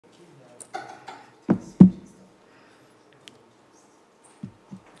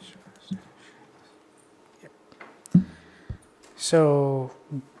So,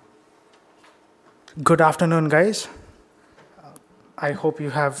 good afternoon, guys. I hope you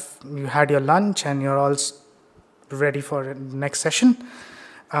had your lunch and you're all ready for the next session.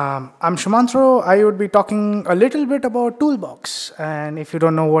 I'm Sumantro. I would be talking a little bit about Toolbox. And if you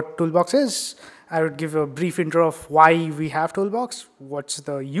don't know what Toolbox is, I would give a brief intro of why we have Toolbox, what's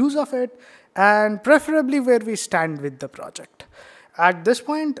the use of it, and preferably where we stand with the project. At this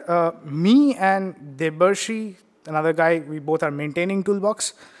point, me and Debarshi, another guy, we both are maintaining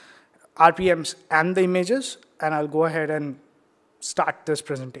Toolbox, RPMs and the images, and I'll go ahead and start this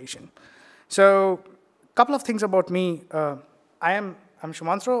presentation. So, a couple of things about me. I'm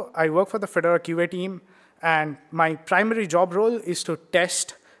Sumantro. I work for the Fedora QA team, and my primary job role is to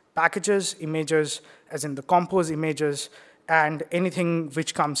test packages, images, as in the compose images, and anything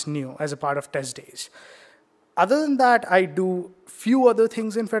which comes new as a part of test days. Other than that, I do few other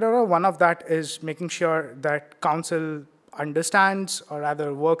things in Fedora. One of that is making sure that Council understands, or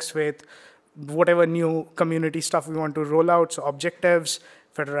rather works with, whatever new community stuff we want to roll out, so objectives,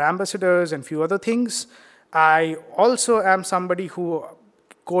 Fedora ambassadors, and few other things. I also am somebody who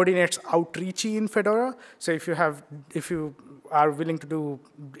coordinates outreachy in Fedora. So if you are willing to do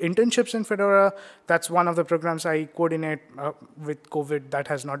internships in Fedora, that's one of the programs I coordinate. With COVID, that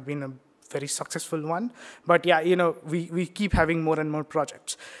has not been a very successful one. But yeah, we keep having more and more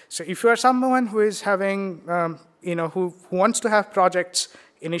projects. So if you are someone who is having, who wants to have projects,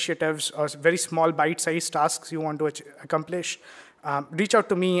 initiatives, or very small bite-sized tasks you want to accomplish, reach out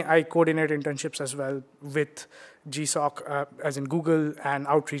to me. I coordinate internships as well with GSOC, as in Google, and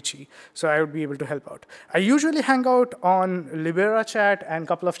Outreachy. So I would be able to help out. I usually hang out on Libera chat and a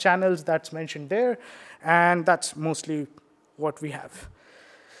couple of channels that's mentioned there. And that's mostly what we have.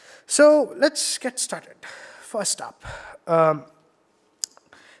 So let's get started. First up.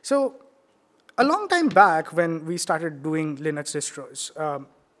 So a long time back when we started doing Linux distros,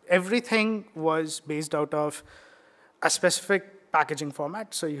 everything was based out of a specific packaging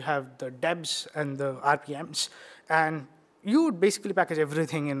format. So you have the debs and the RPMs. And you would basically package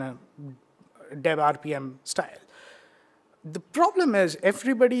everything in a deb RPM style. The problem is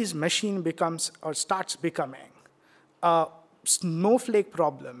everybody's machine becomes or starts becoming a snowflake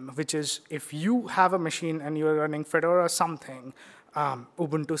problem, which is if you have a machine and you're running Fedora something,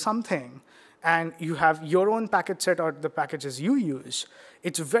 Ubuntu something, and you have your own package set or the packages you use,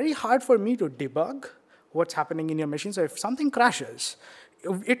 it's very hard for me to debug what's happening in your machine. So if something crashes,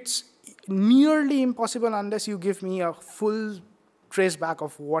 it's nearly impossible unless you give me a full traceback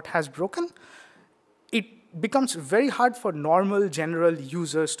of what has broken. It becomes very hard for normal general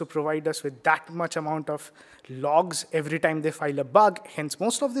users to provide us with that much amount of logs every time they file a bug. Hence,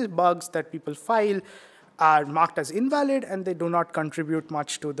 most of these bugs that people file are marked as invalid, and they do not contribute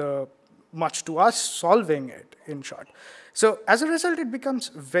much to us solving it, in short. So as a result, it becomes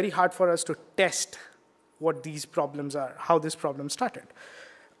very hard for us to test what these problems are, how this problem started.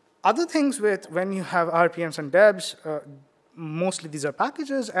 Other things with when you have RPMs and debs, mostly these are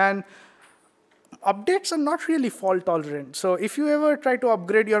packages, and updates are not really fault tolerant. So if you ever try to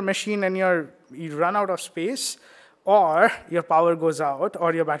upgrade your machine and you run out of space, or your power goes out,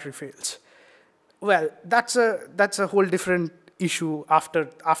 or your battery fails, well, that's a whole different issue after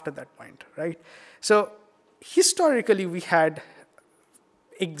that point, right? So historically, we had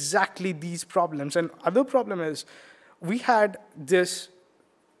exactly these problems. And other problem is we had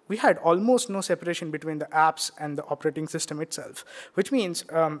almost no separation between the apps and the operating system itself, which means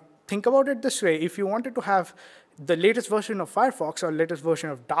think about it this way. If you wanted to have the latest version of Firefox or latest version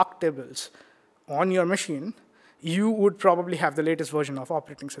of Darktables on your machine, you would probably have the latest version of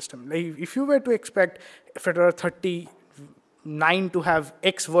operating system. Like if you were to expect Fedora 39 to have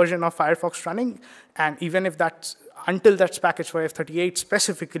X version of Firefox running, and even if that's until that's packaged for F38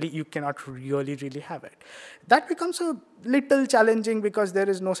 specifically, you cannot really have it. That becomes a little challenging because there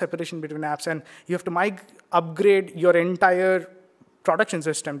is no separation between apps, and you have to upgrade your entire production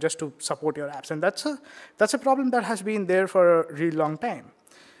system just to support your apps. And that's a problem that has been there for a really long time.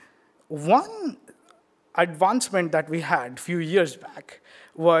 One advancement that we had a few years back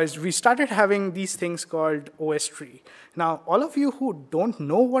was we started having these things called OS tree. Now, all of you who don't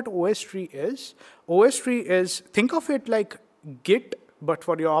know what OS tree is think of it like Git, but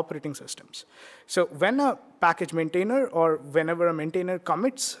for your operating systems. So when a package maintainer or whenever a maintainer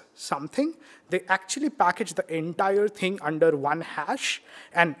commits something, they actually package the entire thing under one hash.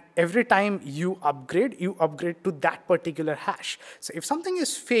 And every time you upgrade to that particular hash. So if something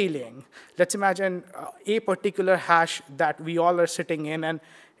is failing, let's imagine a particular hash that we all are sitting in, and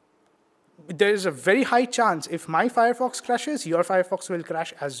there is a very high chance if my Firefox crashes, your Firefox will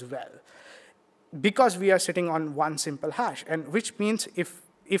crash as well. because we are sitting on one simple hash, and which means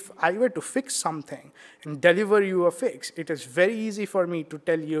if I were to fix something and deliver you a fix, it is very easy for me to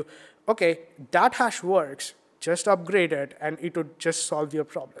tell you, okay, that hash works, just upgrade it, and it would just solve your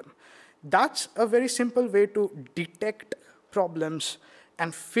problem. That's a very simple way to detect problems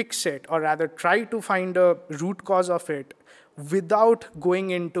and fix it, or rather try to find a root cause of it without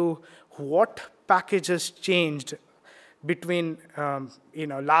going into what packages changed between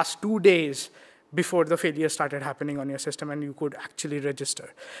last 2 days before the failure started happening on your system and you could actually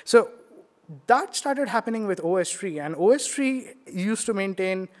register. So that started happening with OS3, and OS3 used to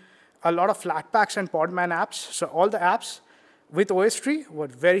maintain a lot of Flatpaks and Podman apps. So all the apps with OS3 were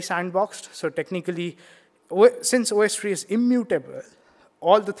very sandboxed. So technically, since OS3 is immutable,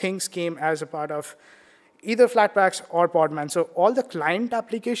 all the things came as a part of either Flatpaks or Podman. So all the client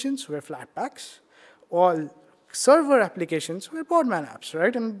applications were Flatpaks. All server applications were Podman apps,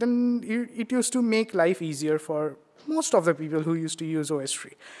 right? And then it used to make life easier for most of the people who used to use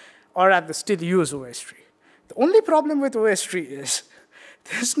OS3, or still use OS3. The only problem with OS3 is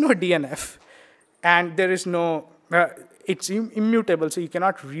there's no DNF, and there is no, it's immutable, so you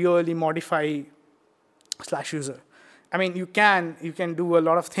cannot really modify /user. I mean, you can do a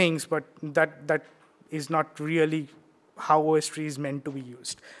lot of things, but that is not really how OS3 is meant to be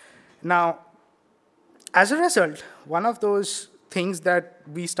used. Now, as a result, one of those things that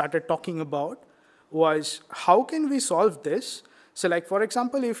we started talking about was how can we solve this? So like, for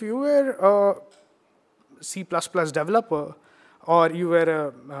example, if you were a C++ developer or you were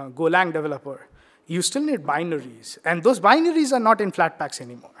a Golang developer, you still need binaries. And those binaries are not in Flatpaks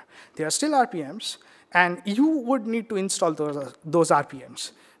anymore. They are still RPMs, and you would need to install those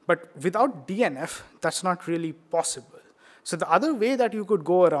RPMs. But without DNF, that's not really possible. So the other way that you could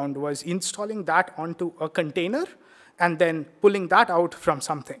go around was installing that onto a container and then pulling that out from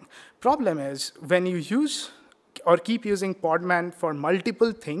something. Problem is, when you use or keep using Podman for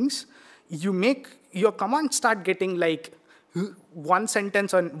multiple things, your commands start getting like one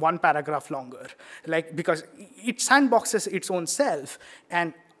sentence or one paragraph longer, because it sandboxes its own self.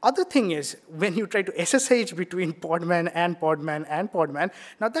 And other thing is, when you try to SSH between Podman and Podman and Podman,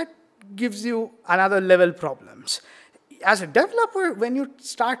 now that gives you another level problems. As a developer, when you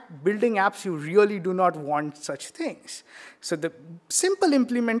start building apps, you really do not want such things. So the simple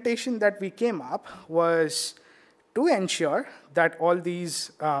implementation that we came up was to ensure that all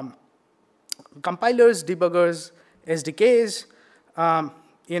these compilers, debuggers, SDKs,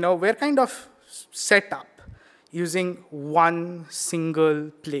 were kind of set up using one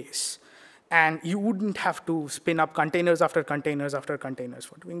single place. And you wouldn't have to spin up containers after containers after containers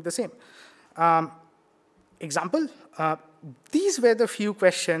for doing the same. Example, these were the few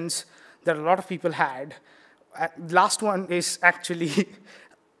questions that a lot of people had. Last one is actually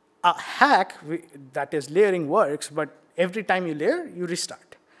a hack that is layering works, but every time you layer, you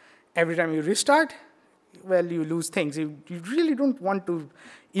restart. Every time you restart, well, you lose things. You really don't want to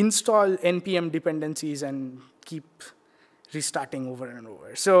install NPM dependencies and keep restarting over and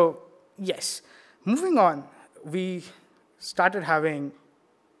over. So yes, moving on, we started having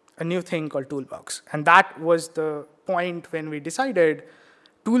a new thing called Toolbox. And that was the point when we decided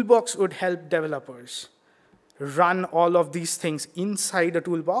Toolbox would help developers run all of these things inside a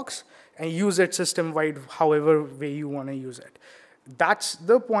toolbox and use it system-wide however way you want to use it. That's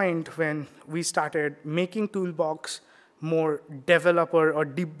the point when we started making Toolbox more developer or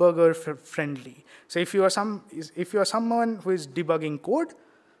debugger friendly. So if you are someone who is debugging code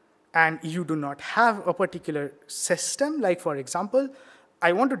and you do not have a particular system, like for example,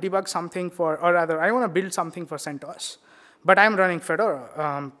 I want to debug something I want to build something for CentOS, but I'm running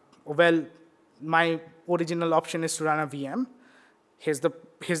Fedora. Well, my original option is to run a VM. Here's the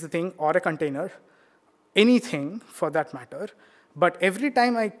thing, or a container, anything for that matter. But every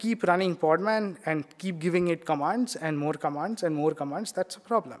time I keep running Podman and keep giving it commands and more commands and more commands, that's a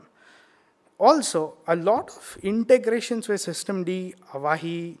problem. Also, a lot of integrations with systemd,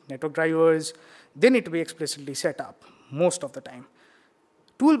 Avahi, network drivers, they need to be explicitly set up most of the time.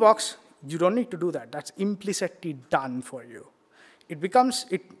 Toolbox, you don't need to do that. That's implicitly done for you.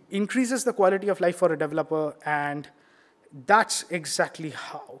 It increases the quality of life for a developer, and that's exactly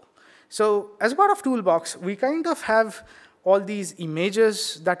how. So as part of Toolbox, we kind of have all these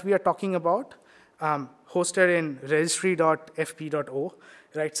images that we are talking about hosted in registry.fp.o.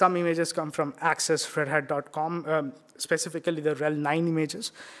 Right? Some images come from accessredhat.com, specifically the rel 9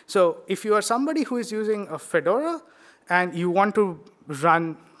 images. So if you are somebody who is using a Fedora and you want to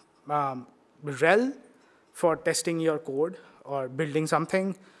run rel for testing your code or building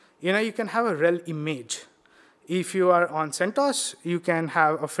something, you can have a rel image. If you are on CentOS, you can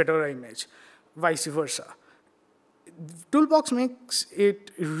have a Fedora image. vice versa. Toolbox makes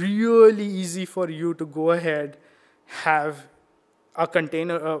it really easy for you to go ahead, have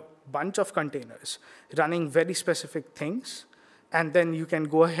a bunch of containers running very specific things, and then you can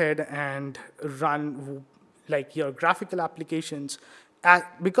go ahead and run like your graphical applications,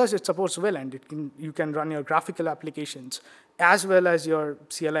 because it supports well, and you can run your graphical applications as well as your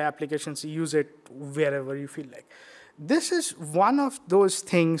CLI applications, use it wherever you feel like. This is one of those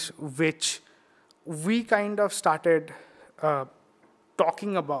things which we kind of started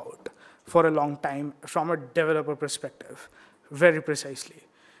talking about for a long time from a developer perspective, very precisely.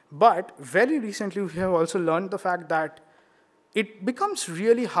 But very recently, we have also learned the fact that it becomes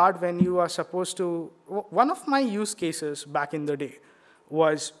really hard when you are supposed to. One of my use cases back in the day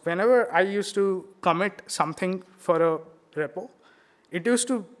was whenever I used to commit something for a repo, it used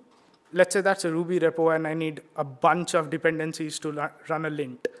to, let's say that's a Ruby repo and I need a bunch of dependencies to run a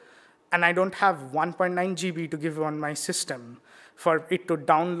lint. And I don't have 1.9 GB to give on my system for it to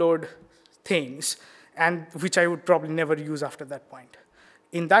download things, and which I would probably never use after that point.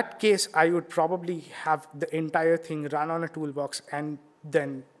 In that case, I would probably have the entire thing run on a toolbox and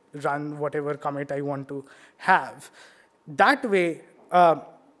then run whatever commit I want to have. That way,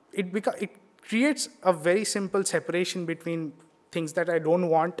 it creates a very simple separation between things that I don't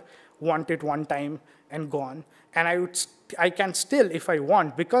want it one time and gone. And I can still, if I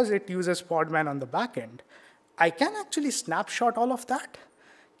want, because it uses Podman on the back end, I can actually snapshot all of that,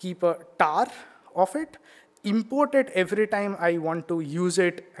 keep a tar of it, import it every time I want to use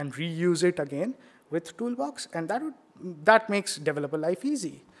it and reuse it again with Toolbox, and that makes developer life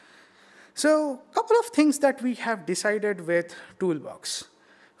easy. So a couple of things that we have decided with Toolbox,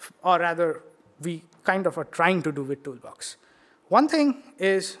 or rather, we kind of are trying to do with Toolbox. One thing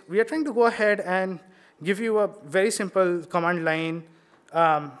is we are trying to go ahead and give you a very simple command line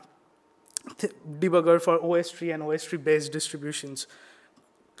debugger for OS tree and OS tree-based distributions,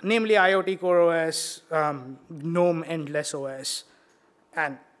 namely IoT Core OS, GNOME Endless OS,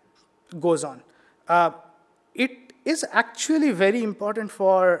 and goes on. It is actually very important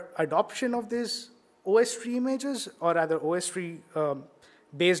for adoption of these OS tree images, or rather OS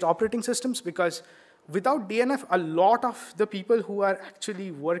tree-based operating systems, because without DNF, a lot of the people who are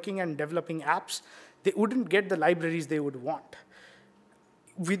actually working and developing apps, they wouldn't get the libraries they would want.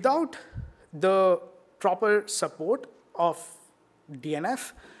 Without the proper support of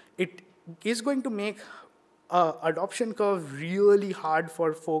DNF, it is going to make adoption curve really hard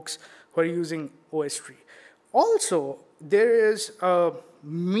for folks who are using OS tree. Also, there is a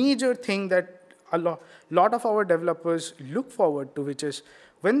major thing that a lot of our developers look forward to, which is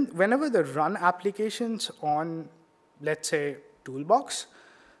whenever they run applications on, let's say, Toolbox,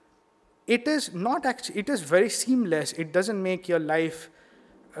 it is not actually, it is very seamless. It doesn't make your life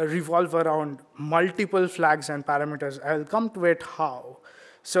revolve around multiple flags and parameters. I'll come to it how.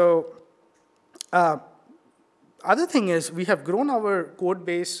 So other thing is we have grown our code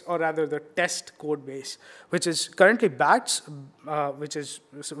base, or rather the test code base, which is currently BATS, which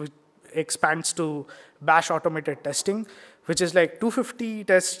expands to Bash automated testing, which is like 250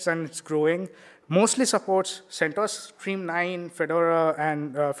 tests and it's growing. Mostly supports CentOS Stream 9, Fedora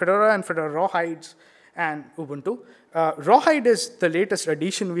and Fedora Rawhides, and Ubuntu. Rawhide is the latest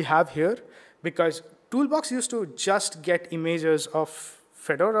addition we have here, because Toolbox used to just get images of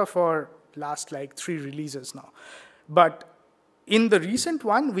Fedora for last like 3 releases now. But in the recent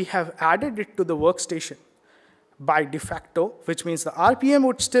one, we have added it to the workstation by de facto, which means the RPM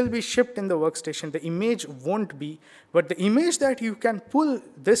would still be shipped in the workstation. The image won't be, but the image that you can pull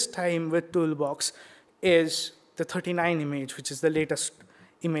this time with Toolbox is the 39 image, which is the latest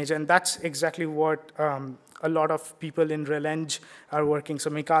image. And that's exactly what a lot of people in Releng are working.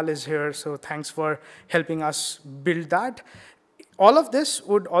 So Mikal is here, so thanks for helping us build that. All of this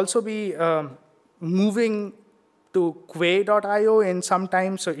would also be moving to Quay.io in some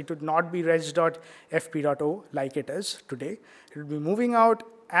time, so it would not be reg.fp.o like it is today. It will be moving out,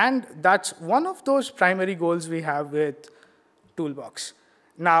 and that's one of those primary goals we have with Toolbox.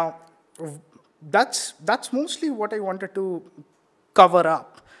 Now, that's mostly what I wanted to cover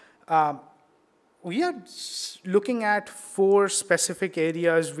up. We are looking at 4 specific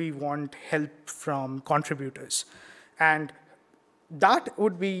areas we want help from contributors, and that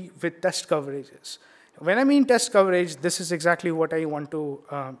would be with test coverages. When I mean test coverage, this is exactly what I want to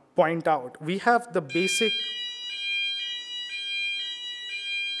point out. We have the basic.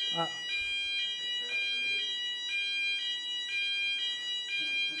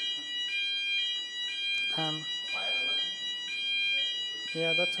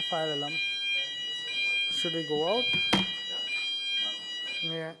 Yeah, that's a fire alarm. Should we go out?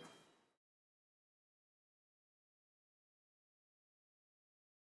 Yeah.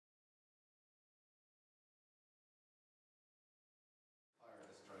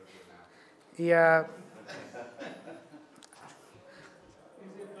 Yeah.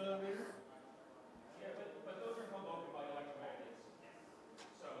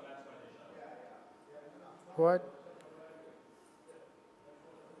 What?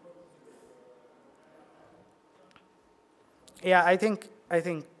 Yeah, I think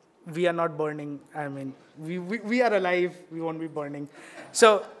we are not burning. I mean, we are alive. We won't be burning.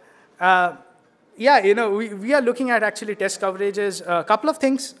 So, uh, yeah, we are looking at actually test coverages. A couple of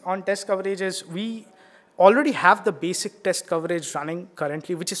things on test coverages. We already have the basic test coverage running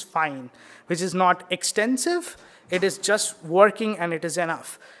currently, which is fine, which is not extensive. It is just working and it is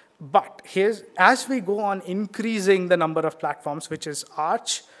enough. But here's, as we go on increasing the number of platforms, which is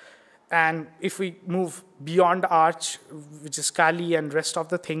Arch, and if we move beyond Arch, which is Kali and rest of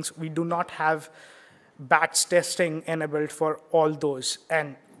the things, we do not have batch testing enabled for all those.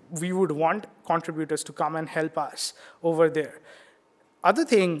 And we would want contributors to come and help us over there. Other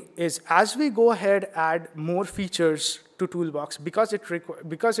thing is, as we go ahead, add more features to Toolbox, because it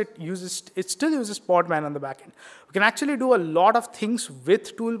still uses Podman on the backend. We can actually do a lot of things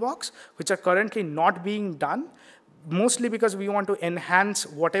with Toolbox, which are currently not being done, mostly because we want to enhance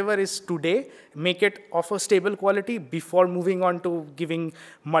whatever is today, make it of a stable quality before moving on to giving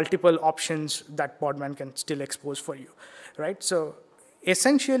multiple options that Podman can still expose for you, right? So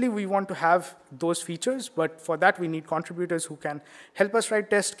essentially, we want to have those features, but for that, we need contributors who can help us write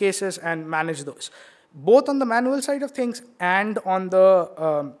test cases and manage those, both on the manual side of things and on the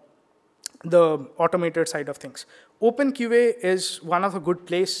automated side of things. OpenQA is one of a good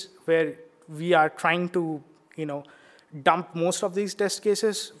place where we are trying to dump most of these test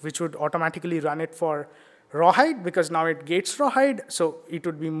cases, which would automatically run it for Rawhide, because now it gates Rawhide, so it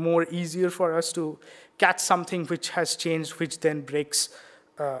would be more easier for us to catch something which has changed, which then breaks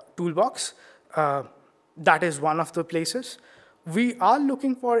Toolbox. That is one of the places. We are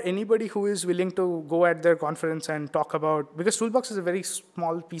looking for anybody who is willing to go at their conference and talk about, because Toolbox is a very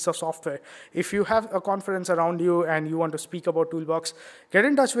small piece of software. If you have a conference around you and you want to speak about Toolbox, get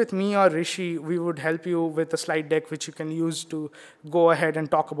in touch with me or Rishi. We would help you with a slide deck which you can use to go ahead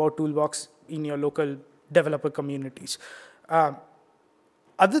and talk about Toolbox in your local developer communities.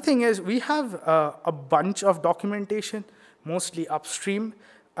 Other thing is, we have a bunch of documentation, mostly upstream.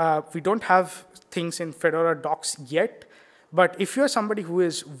 We don't have things in Fedora docs yet. But if you're somebody who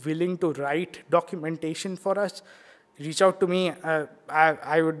is willing to write documentation for us, reach out to me.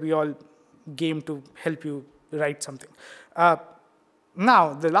 I would be all game to help you write something.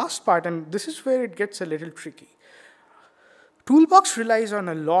 Now, the last part, and this is where it gets a little tricky. Toolbox relies on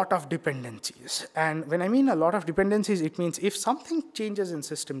a lot of dependencies. And when I mean a lot of dependencies, it means if something changes in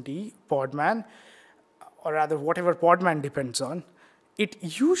systemd, Podman, or rather whatever Podman depends on, it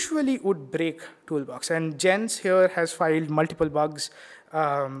usually would break Toolbox. And Jens here has filed multiple bugs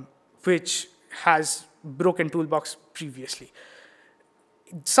which has broken Toolbox previously.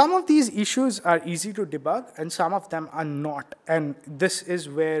 Some of these issues are easy to debug, and some of them are not. And this is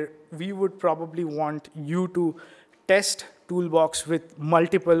where we would probably want you to test Toolbox with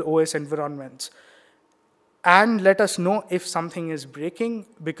multiple OS environments and let us know if something is breaking,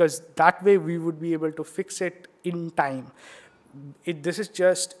 because that way we would be able to fix it in time. This is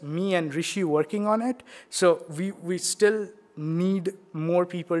just me and Rishi working on it, so we still need more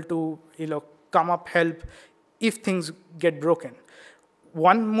people to come up, help if things get broken.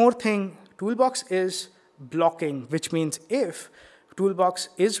 One more thing, Toolbox is blocking, which means if Toolbox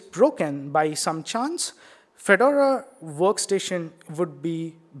is broken by some chance, Fedora workstation would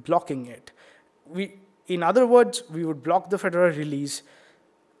be blocking it. In other words, we would block the Fedora release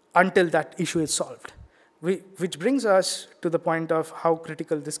until that issue is solved. Which brings us to the point of how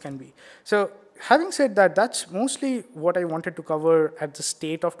critical this can be. So having said that, that's mostly what I wanted to cover at the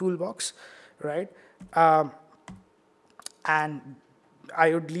state of Toolbox, right? And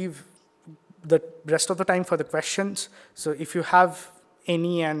I would leave the rest of the time for the questions. So if you have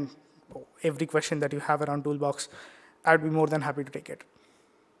any and every question that you have around Toolbox, I'd be more than happy to take it.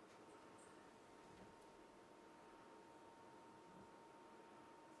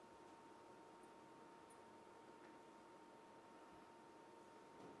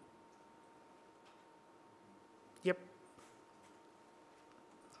 Yep.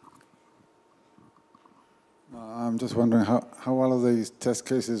 I'm just wondering how well are these test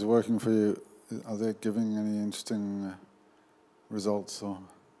cases working for you? Are they giving any interesting results? Or?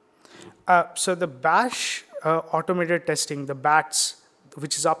 So the bash automated testing, the BATs,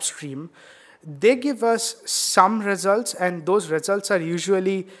 which is upstream, they give us some results, and those results are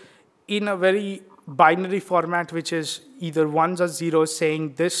usually in a very binary format, which is either ones or zeros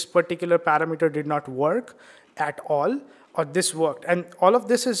saying this particular parameter did not work at all, or this worked. And all of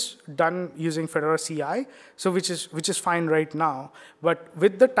this is done using Fedora CI, so which is fine right now. But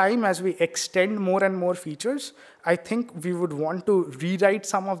with the time, as we extend more and more features, I think we would want to rewrite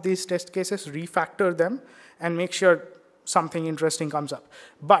some of these test cases, refactor them, and make sure something interesting comes up.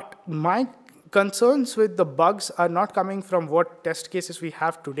 But my concerns with the bugs are not coming from what test cases we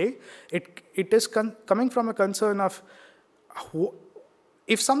have today. It is coming from a concern of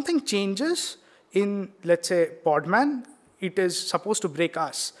if something changes in, let's say, Podman, it is supposed to break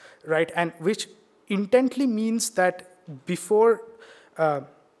us, right? And which intently means that before,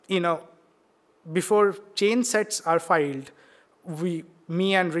 before chain sets are filed,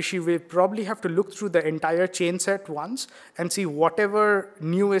 me and Rishi will probably have to look through the entire chain set once and see whatever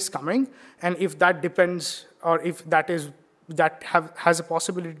new is coming, and if that depends, or if has a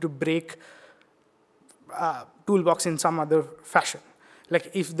possibility to break Toolbox in some other fashion.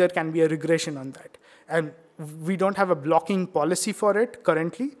 Like if there can be a regression on that. And we don't have a blocking policy for it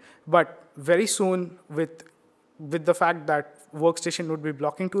currently, but very soon with the fact that Workstation would be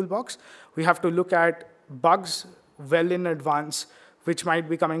blocking Toolbox, we have to look at bugs well in advance, which might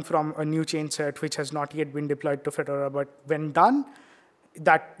be coming from a new chain set which has not yet been deployed to Fedora, but when done,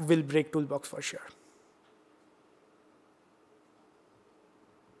 that will break Toolbox for sure.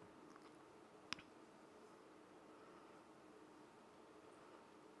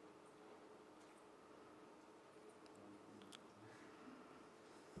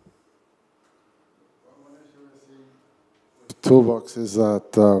 Toolbox is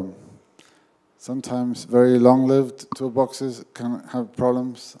that sometimes very long-lived toolboxes can have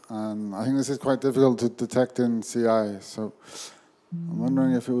problems, and I think this is quite difficult to detect in CI. So I'm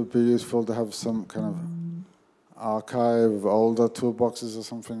wondering if it would be useful to have some kind of archive of older toolboxes or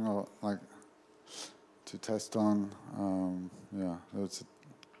something, or like to test on. Yeah, it's a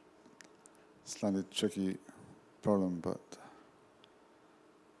slightly tricky problem, but.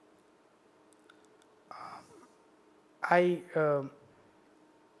 I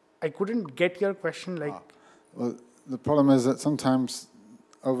couldn't get your question. Like, well, the problem is that sometimes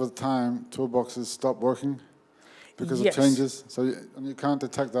over time toolboxes stop working because of changes. So you can't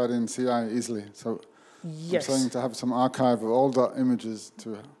detect that in CI easily. So I'm saying to have some archive of older images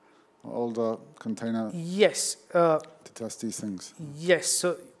to older container. To test these things. Yes.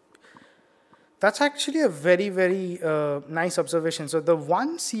 So that's actually a very, very nice observation. So the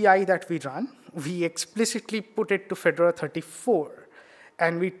one CI that we run, we explicitly put it to Fedora 34.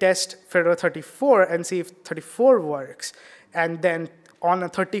 And we test Fedora 34 and see if 34 works. And then on a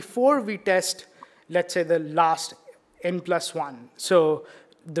 34, we test, let's say, the last N+1. So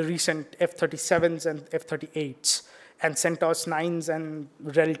the recent F37s and F38s, and CentOS 9s and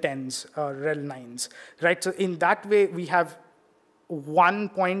RHEL 10s, or RHEL 9s, right? So in that way, we have one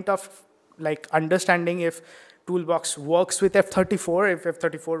point of like understanding if Toolbox works with F34. If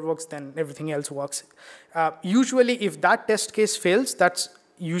F34 works, then everything else works. Usually, if that test case fails, that's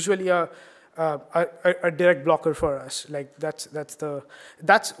usually a direct blocker for us. Like that's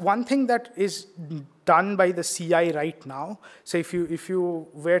one thing that is done by the CI right now. So if you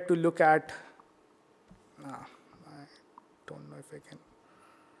were to look at, I don't know if I can.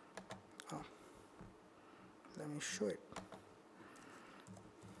 Let me show it.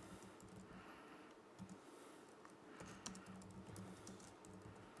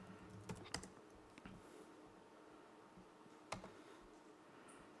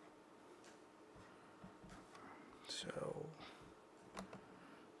 So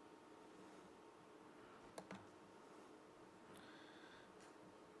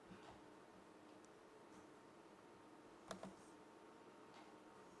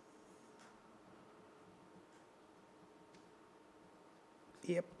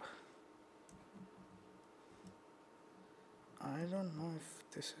yep. I don't know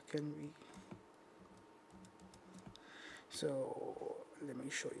if this can be. So let me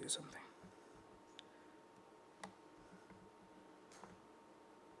show you something.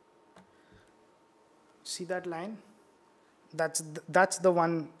 See that line? That's the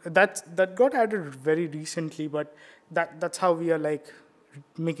one that got added very recently, but that's how we are like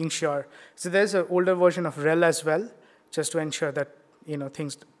making sure. So there's an older version of RHEL as well, just to ensure that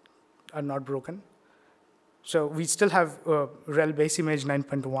things are not broken. So we still have RHEL base image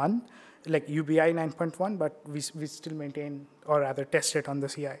 9.1, like UBI 9.1, but we still maintain, or rather test it on the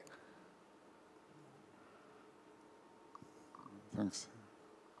CI. Thanks.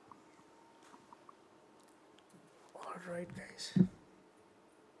 All right, guys.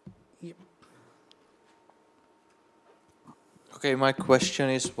 Yep. Okay, my question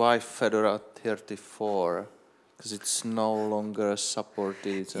is why Fedora 34? Because it's no longer supported.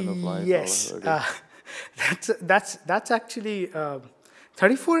 It's end of life. Yes. That's actually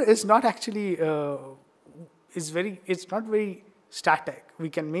 34 is not actually it's not very static. We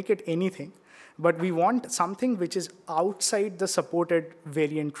can make it anything, but we want something which is outside the supported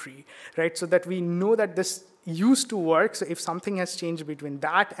variant tree, right? So that we know that this used to work. So if something has changed between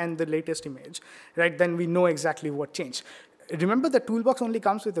that and the latest image, right, then we know exactly what changed. Remember, the toolbox only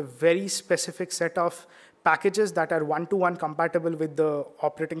comes with a very specific set of packages that are one-to-one compatible with the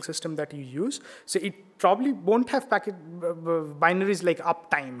operating system that you use. So it probably won't have binaries like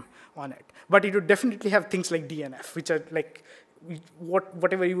uptime on it, but it would definitely have things like DNF, which are like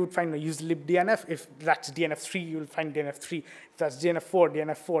whatever you would find, use libDNF. If that's DNF3, you'll find DNF3. If that's DNF4,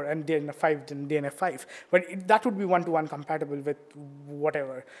 DNF4, and DNF5, then DNF5. But that would be one-to-one compatible with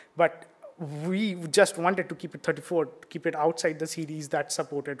whatever. But we just wanted to keep it 34, to keep it outside the series that's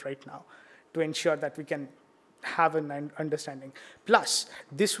supported right now, to ensure that we can have an understanding. Plus,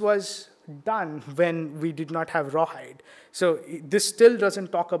 this was done when we did not have rawhide. So this still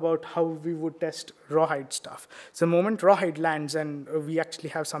doesn't talk about how we would test rawhide stuff. So the moment rawhide lands and we actually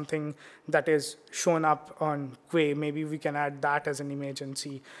have something that is shown up on Quay, maybe we can add that as an image and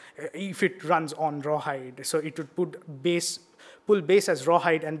see if it runs on rawhide. So it would pull base as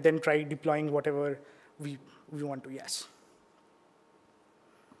rawhide and then try deploying whatever we want to, yes.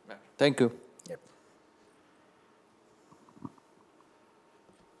 Thank you. Yep.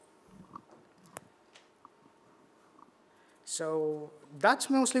 So that's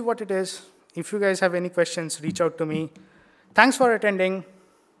mostly what it is. If you guys have any questions, reach out to me. Thanks for attending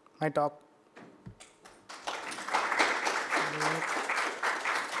my talk.